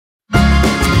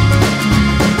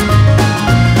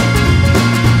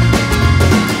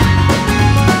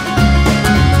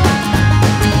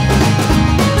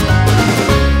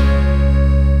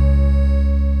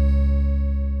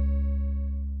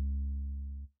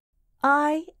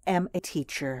I am a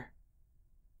teacher.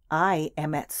 I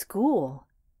am at school.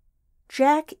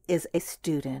 Jack is a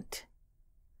student.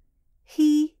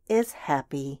 He is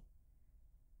happy.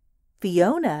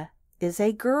 Fiona is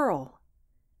a girl.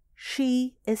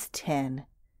 She is 10.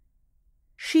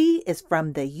 She is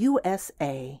from the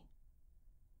USA.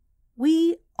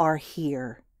 We are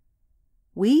here.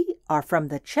 We are from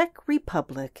the Czech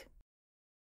Republic.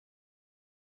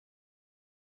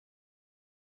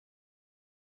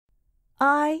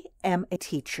 I am a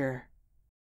teacher.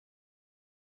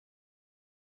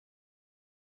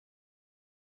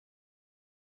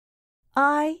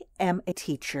 I am a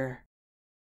teacher.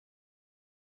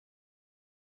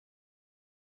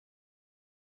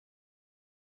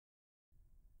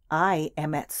 I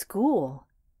am at school.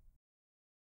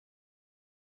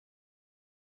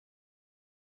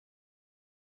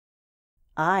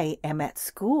 I am at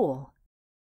school.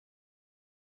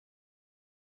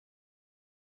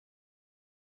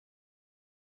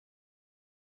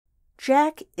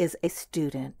 Jack is a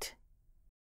student.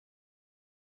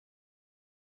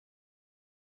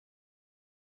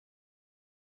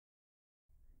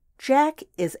 Jack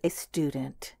is a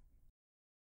student.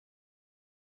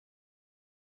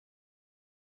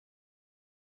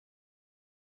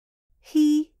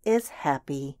 He is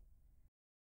happy.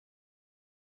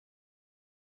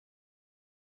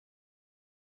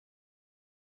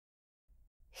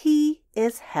 He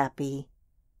is happy.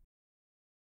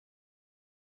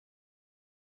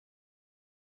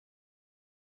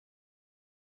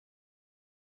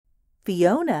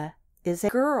 Fiona is a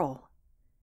girl.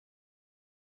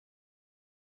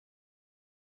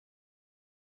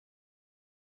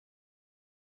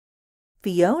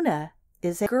 Fiona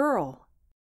is a girl.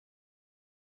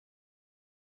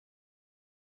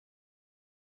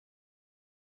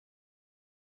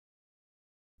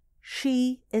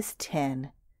 She is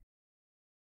 10.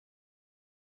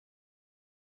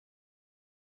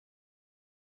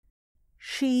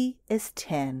 She is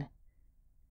 10.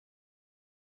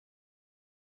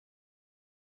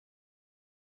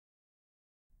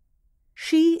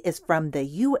 She is from the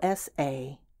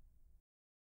USA.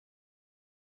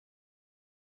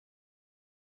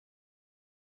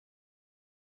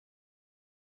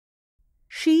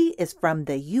 She is from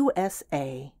the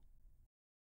USA.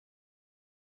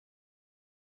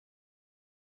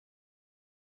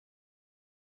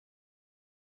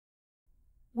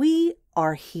 We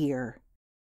are here.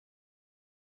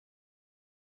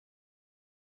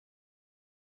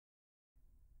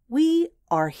 We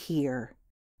are here.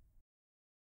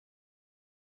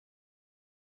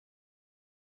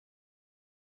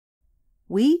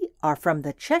 We are from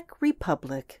the Czech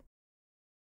Republic.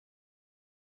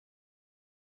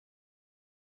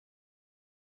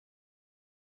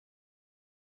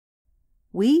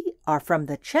 We are from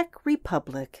the Czech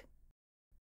Republic.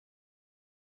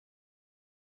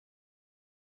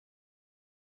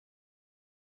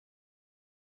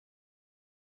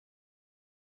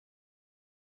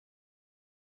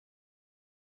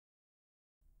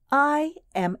 I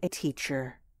am a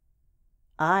teacher.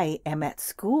 I am at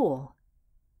school.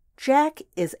 Jack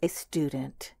is a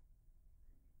student.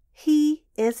 He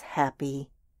is happy.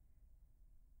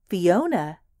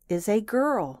 Fiona is a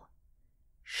girl.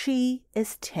 She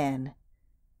is 10.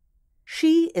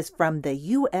 She is from the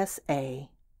USA.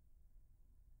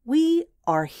 We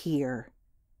are here.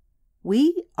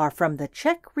 We are from the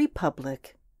Czech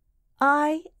Republic.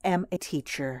 I am a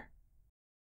teacher.